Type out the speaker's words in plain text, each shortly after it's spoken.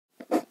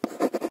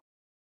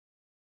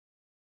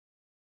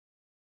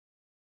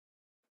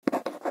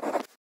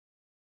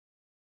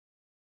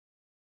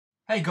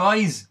Hey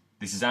guys,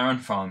 this is Aaron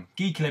from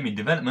Geeky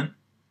Development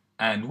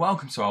and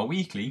welcome to our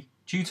weekly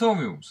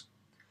tutorials.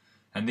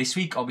 And this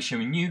week I'll be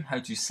showing you how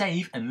to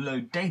save and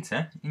load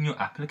data in your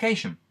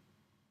application.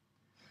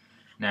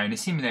 Now in the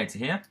simulator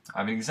here,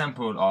 I have an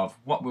example of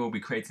what we'll be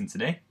creating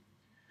today.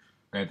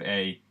 We have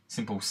a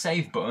simple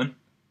save button,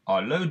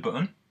 our load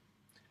button,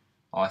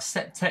 our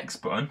set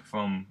text button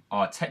from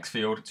our text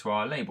field to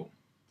our label.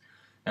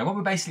 Now what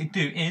we basically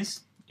do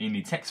is, in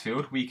the text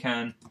field we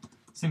can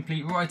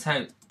simply write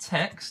out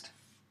text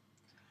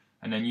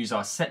and then use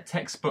our set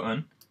text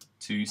button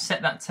to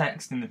set that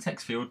text in the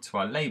text field to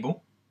our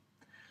label,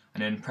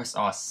 and then press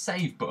our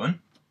save button.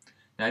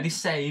 Now this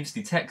saves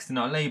the text in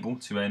our label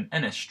to an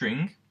NS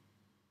string,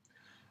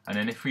 and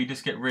then if we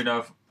just get rid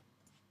of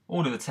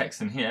all of the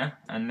text in here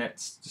and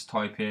let's just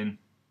type in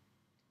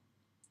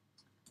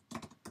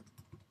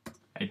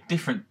a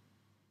different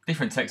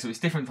text, so it's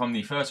different from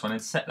the first one,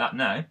 and set that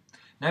now.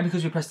 Now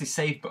because we pressed the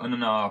save button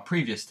on our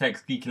previous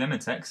text, Geeky Lemon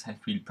text,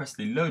 if we press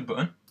the load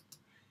button,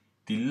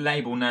 the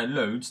label now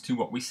loads to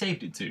what we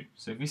saved it to.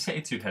 So if we set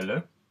it to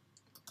hello,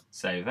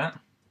 save that,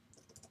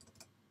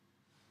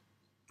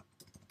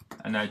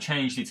 and now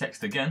change the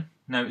text again,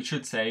 now it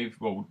should save,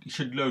 well, it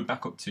should load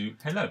back up to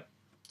hello.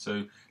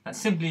 So that's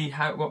simply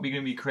what we're going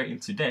to be creating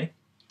today.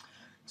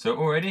 So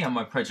already on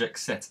my project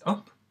set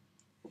up,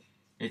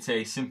 it's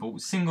a simple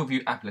single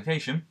view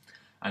application,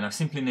 and I've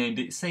simply named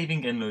it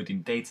saving and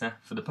loading data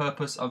for the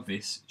purpose of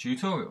this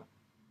tutorial.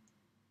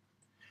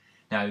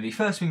 Now the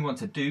first thing we want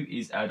to do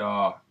is add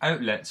our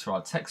outlets for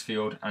our text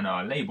field and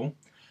our label,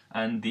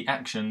 and the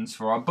actions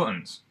for our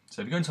buttons.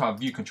 So if we go into our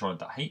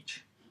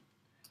viewController.h,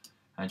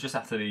 and just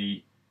after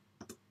the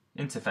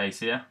interface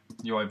here,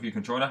 UI view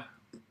controller,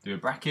 do a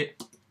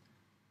bracket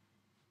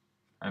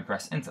and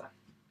press enter.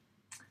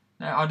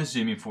 Now I'll just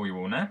zoom in for you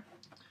all now.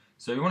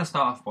 So we want to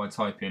start off by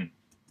typing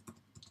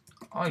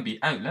IB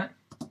outlet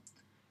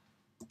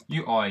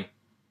UI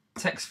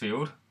text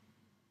field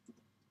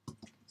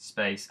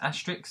space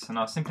asterisk, and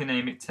I'll simply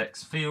name it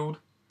text field,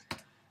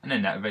 and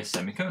then that with a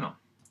semicolon.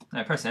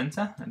 Now press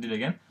enter and do it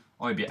again.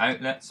 IB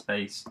outlet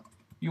space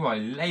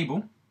UI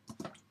label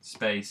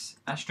space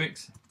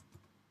asterisk,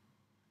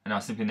 and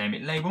I'll simply name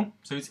it label,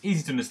 so it's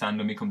easy to understand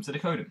when we come to the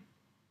coding.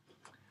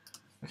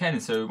 Okay, then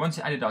so once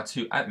we added our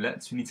two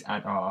outlets, we need to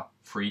add our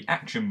three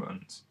action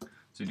buttons.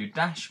 So do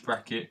dash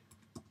bracket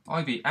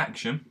IB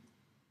action,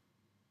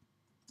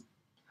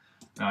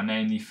 and I'll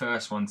name the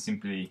first one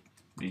simply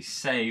the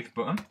save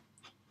button.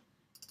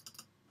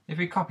 If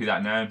we copy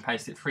that now and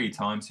paste it 3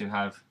 times, you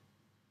have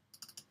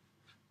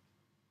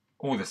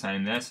all the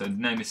same there. So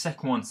name the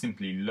second one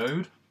simply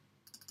load,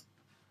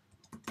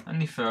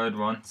 and the third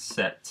one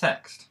set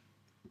text.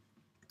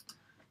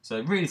 So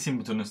really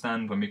simple to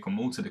understand when we come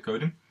all to the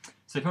coding.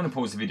 So if you want to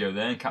pause the video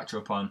there and catch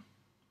up on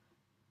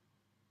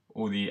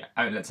all the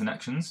outlets and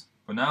actions,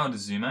 but now I'll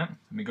just zoom out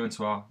and we go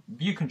into our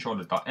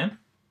viewController.m,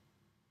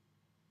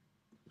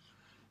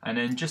 and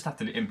then just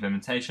after the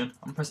implementation,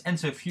 I'm going to press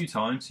enter a few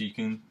times so you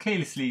can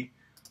clearly see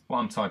what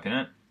I'm typing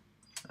out,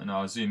 and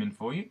I'll zoom in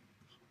for you.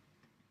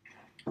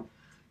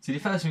 So the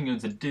first thing we're going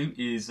to do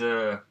is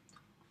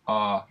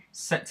our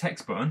set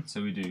text button.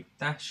 So we do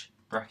dash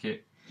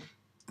bracket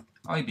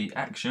IB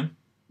action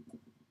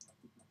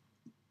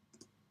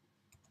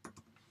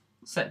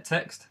set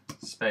text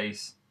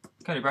space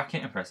curly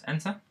bracket and press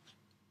enter.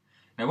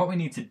 Now what we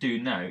need to do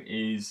now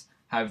is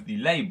have the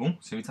label,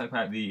 so we type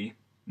out the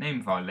name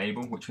of our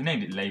label, which we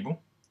named it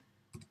label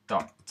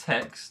dot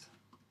text,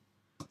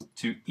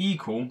 to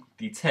equal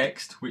the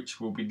text which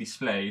will be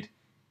displayed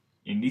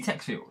in the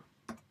text field.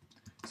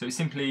 So it's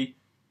simply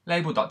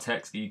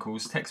label.text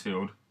equals text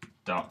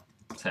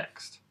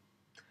field.text,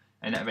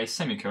 and that have a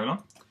semicolon, and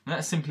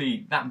that's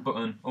simply that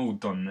button all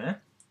done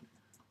there.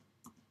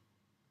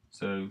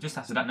 So just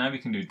after that now we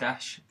can do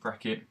dash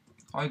bracket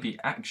IB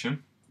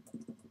action,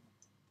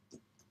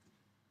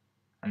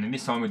 and then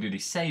this time we'll do the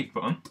save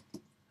button,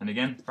 and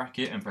again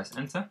bracket and press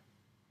enter.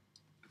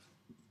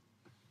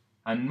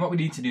 And what we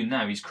need to do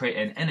now is create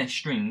an NS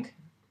string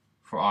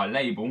for our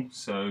label.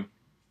 So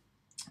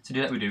to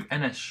do that we do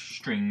NS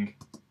string,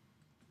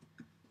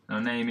 and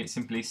I'll name it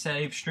simply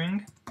save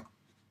string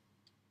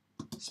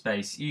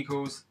space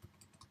equals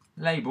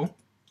label.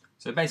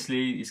 So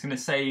basically it's going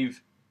to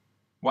save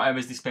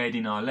whatever's displayed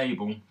in our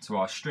label to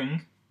our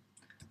string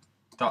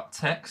dot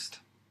text,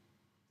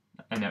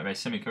 and that way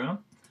semicolon,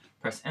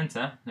 press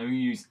enter. Now we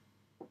use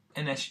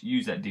NS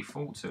user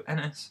default, so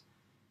NS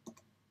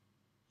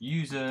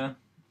user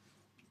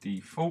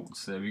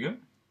defaults, there we go,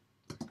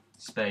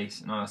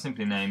 space, and I'll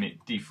simply name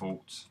it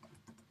default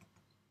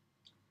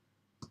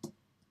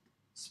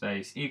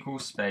space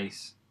equals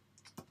space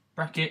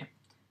bracket,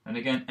 and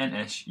again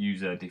NS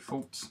user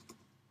defaults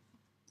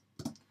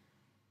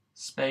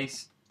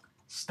space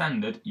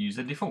standard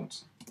user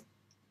defaults,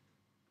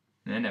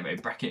 and then a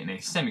bracket and a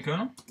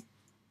semicolon,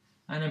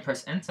 and then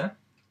press enter.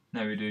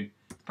 Now we do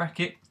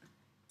bracket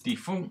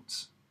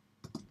default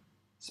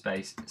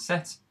space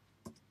set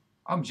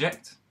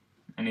object,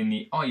 and in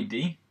the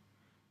ID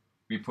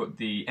we put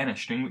the NS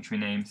string which we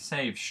named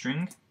save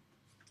string,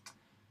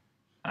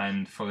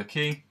 And for the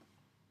key,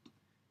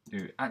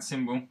 do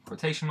 @,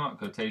 quotation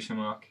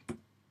mark,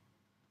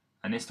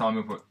 and this time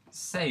we'll put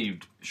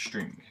saved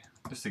string,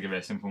 just to give it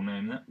a simple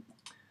name there.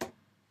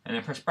 And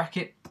then press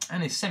bracket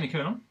and a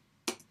semicolon,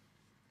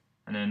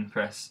 and then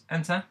press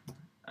enter.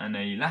 And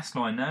the last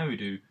line now we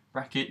do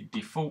bracket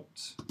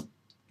default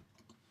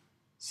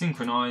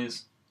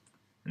synchronize,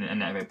 and then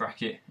end that with a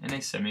bracket and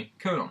a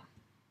semicolon.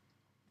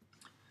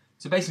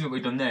 So basically what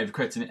we've done there, we've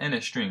created an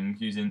NS string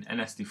using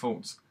NS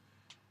defaults,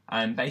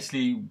 and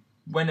basically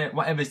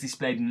whatever is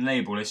displayed in the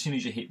label, as soon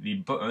as you hit the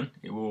button,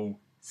 it will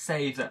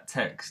save that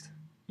text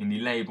in the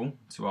label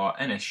to our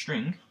NS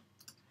string.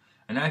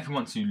 And now if we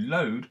want to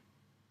load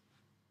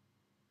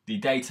the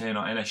data in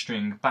our NS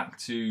string back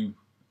to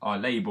our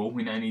label,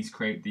 we now need to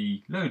create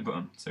the load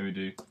button. So we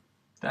do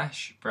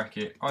dash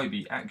bracket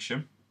IB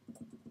action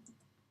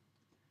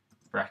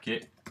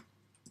bracket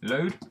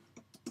load,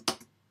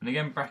 and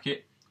again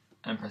bracket,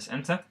 and press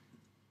enter.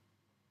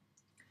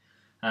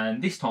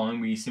 And this time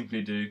we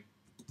simply do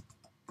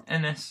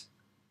NS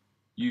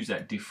user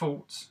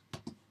default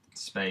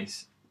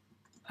space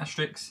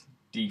asterisk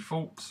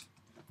default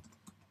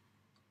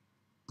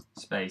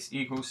space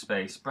equals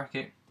space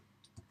bracket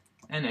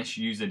NS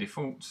user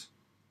default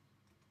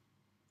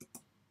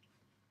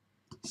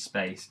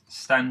space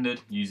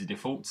standard user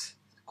default,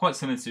 quite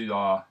similar to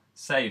our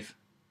save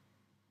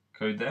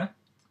code there.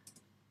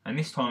 And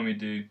this time we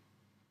do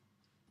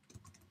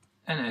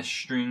NS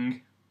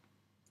string,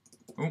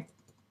 make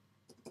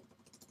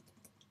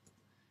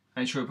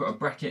sure we put a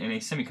bracket and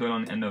a semicolon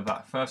on the end of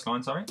that first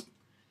line, sorry.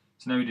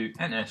 So now we do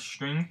NS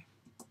string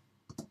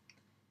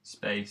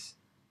space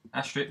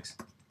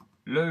asterisk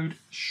load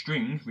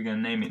string, we're going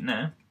to name it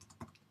now.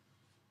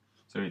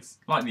 So it's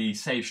like the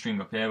save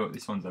string up here, but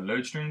this one's a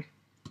load string,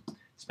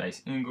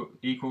 space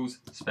equals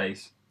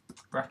space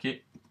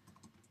bracket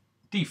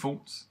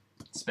default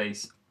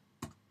space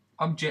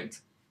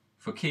object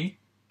for key.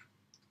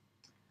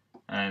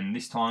 And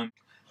this time,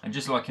 and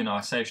just like in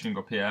our save string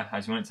up here,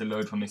 as we want it to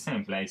load from the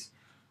same place,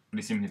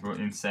 we simply put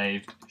in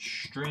saved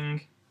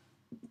string,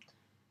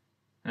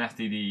 and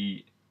after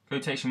the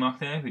quotation mark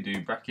there we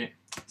do bracket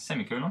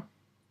semicolon,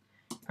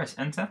 press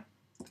enter,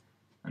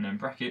 and then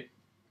bracket.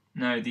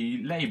 Now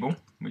the label,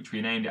 which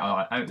we named it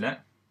our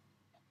outlet,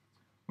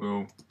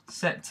 will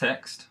set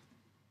text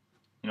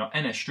in our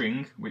NS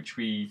string, which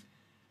we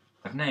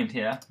have named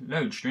here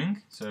load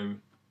string. So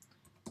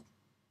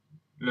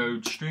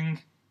load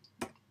string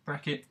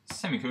bracket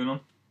semicolon,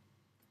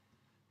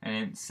 and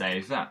then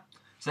save that.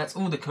 So that's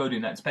all the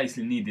coding that's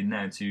basically needed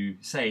now to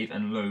save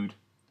and load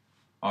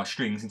our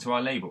strings into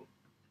our label.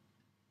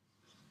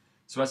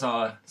 So as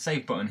our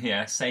save button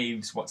here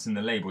saves what's in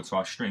the label to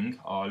our string,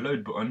 our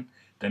load button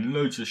then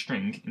loads the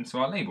string into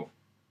our label.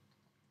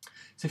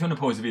 So if you want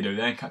to pause the video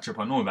there and catch up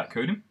on all that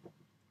coding.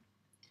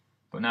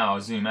 But now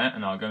I'll zoom out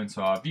and I'll go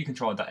into our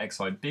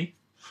viewcontroller.xib,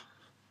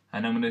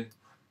 and I'm going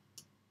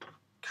to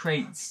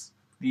create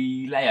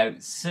the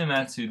layout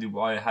similar to the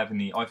what I have in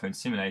the iPhone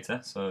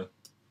simulator. So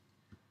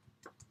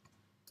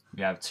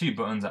we have two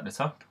buttons at the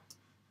top.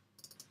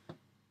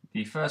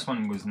 The first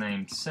one was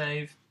named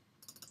save.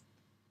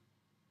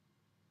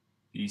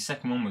 The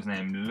second one was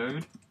named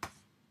load.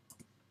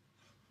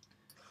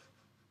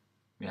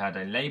 We had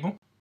a label.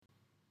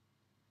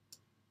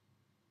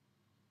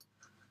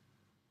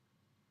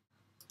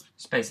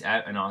 Space it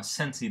out and I'll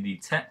center the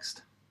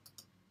text.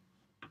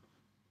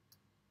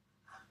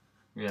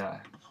 We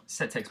have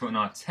set text button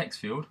in our text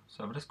field,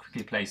 so I'll just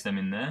quickly place them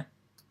in there.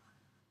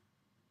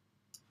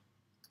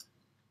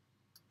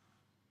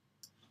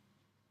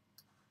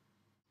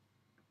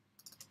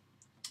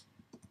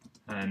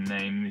 And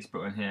name this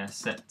button here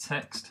set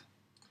text.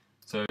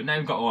 So now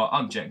we've got all our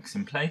objects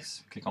in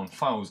place. Click on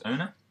Files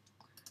Owner,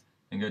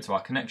 then go to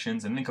our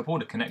connections and link up all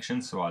the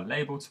connections to our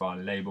label,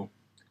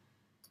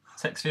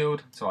 text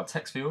field to our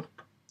text field,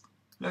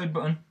 load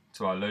button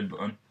to our load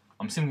button.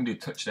 I'm simply going to do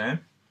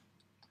touchdown,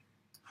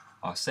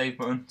 our save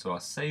button to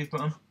our save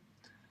button,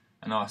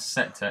 and our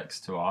set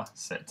text to our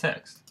set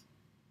text.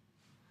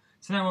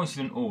 So now once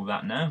we've done all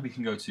that, now we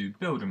can go to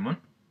build and run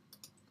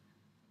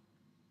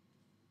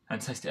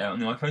and test it out on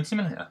the iPhone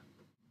simulator.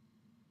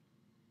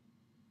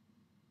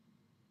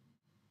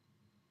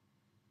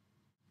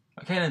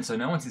 Okay then, so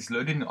now once it's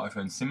loaded in the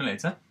iPhone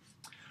simulator,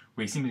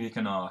 we simply click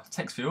on our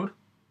text field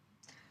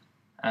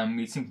and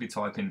we simply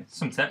type in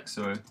some text.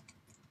 So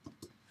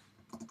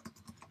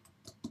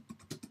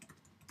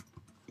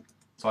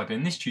type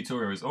in "this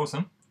tutorial is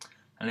awesome,"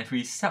 and if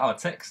we set our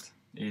text,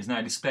 it is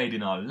now displayed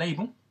in our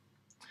label.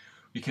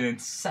 We can then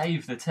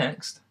save the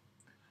text,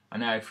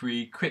 and now if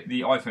we quit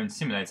the iPhone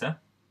simulator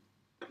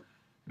and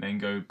then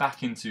go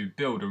back into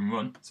build and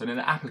run, so then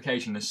the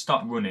application has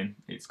stopped running,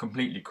 it's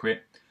completely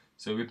quit.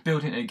 So we're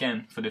building it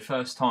again for the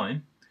first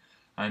time,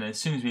 and as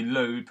soon as we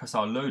load, press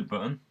our load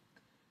button,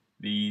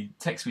 the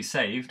text we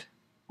saved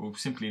will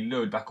simply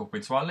load back up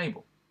into our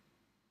label.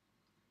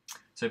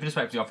 So if you just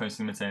wait for the iPhone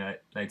simulator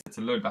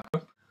to load back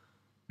up,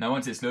 now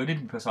once it's loaded,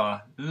 we press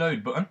our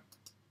load button,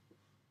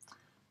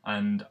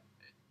 and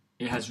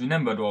it has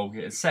remembered, or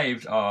it has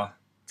saved our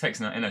text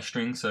in a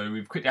string, so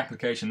we've quit the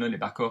application, loaded it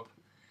back up,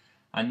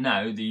 and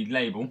now the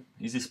label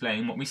is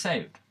displaying what we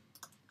saved.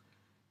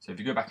 So if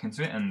you go back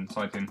into it and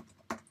type in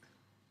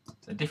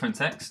a different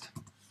text,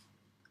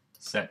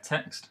 set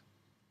text.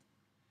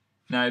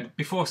 Now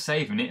before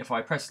saving it, if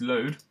I press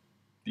load,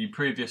 the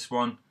previous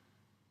one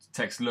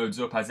text loads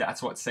up as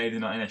that's what's saved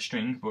in a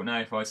string, but now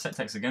if I set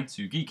text again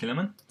to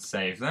Geeky,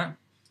 save that,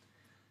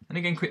 and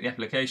again quit the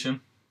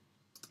application,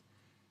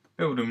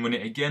 build and run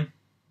it again,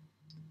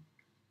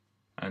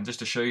 and just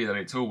to show you that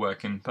it's all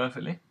working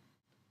perfectly.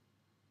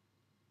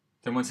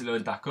 Then once it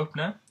loads back up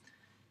now,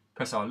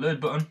 press our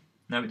load button,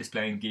 now we're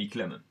displaying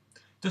Geeky,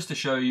 just to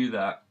show you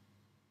that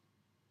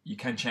you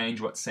can change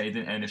what's saved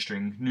in a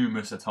string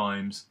numerous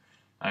times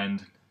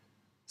and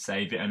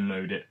save it and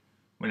load it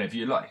whenever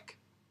you like.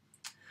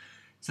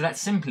 So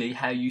that's simply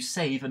how you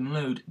save and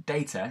load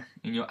data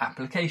in your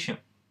application.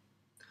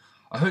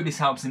 I hope this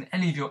helps in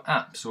any of your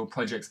apps or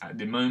projects at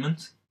the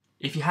moment.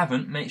 If you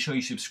haven't, make sure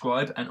you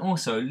subscribe and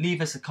also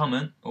leave us a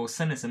comment or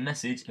send us a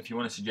message if you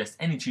want to suggest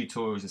any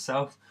tutorials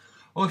yourself,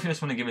 or if you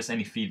just want to give us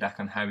any feedback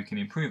on how we can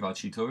improve our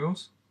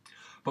tutorials.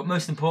 But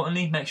most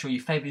importantly, make sure you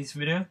favourite this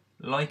video,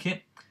 like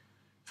it,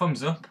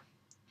 thumbs up,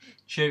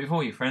 share it with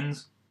all your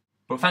friends.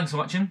 But thanks for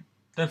watching.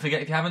 Don't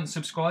forget, if you haven't,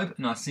 subscribe,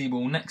 and I'll see you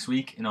all next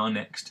week in our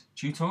next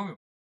tutorial.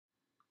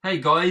 Hey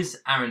guys,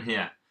 Aaron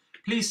here.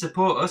 Please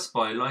support us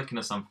by liking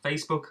us on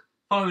Facebook,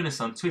 following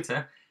us on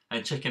Twitter,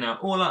 and checking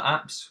out all our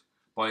apps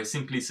by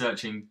simply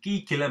searching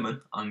Geeky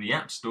on the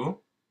App Store.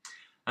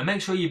 And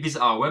make sure you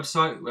visit our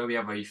website where we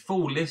have a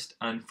full list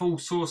and full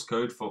source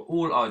code for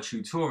all our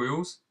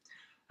tutorials,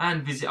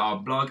 and visit our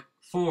blog,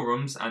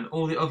 forums, and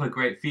all the other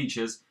great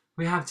features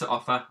we have to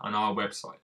offer on our website.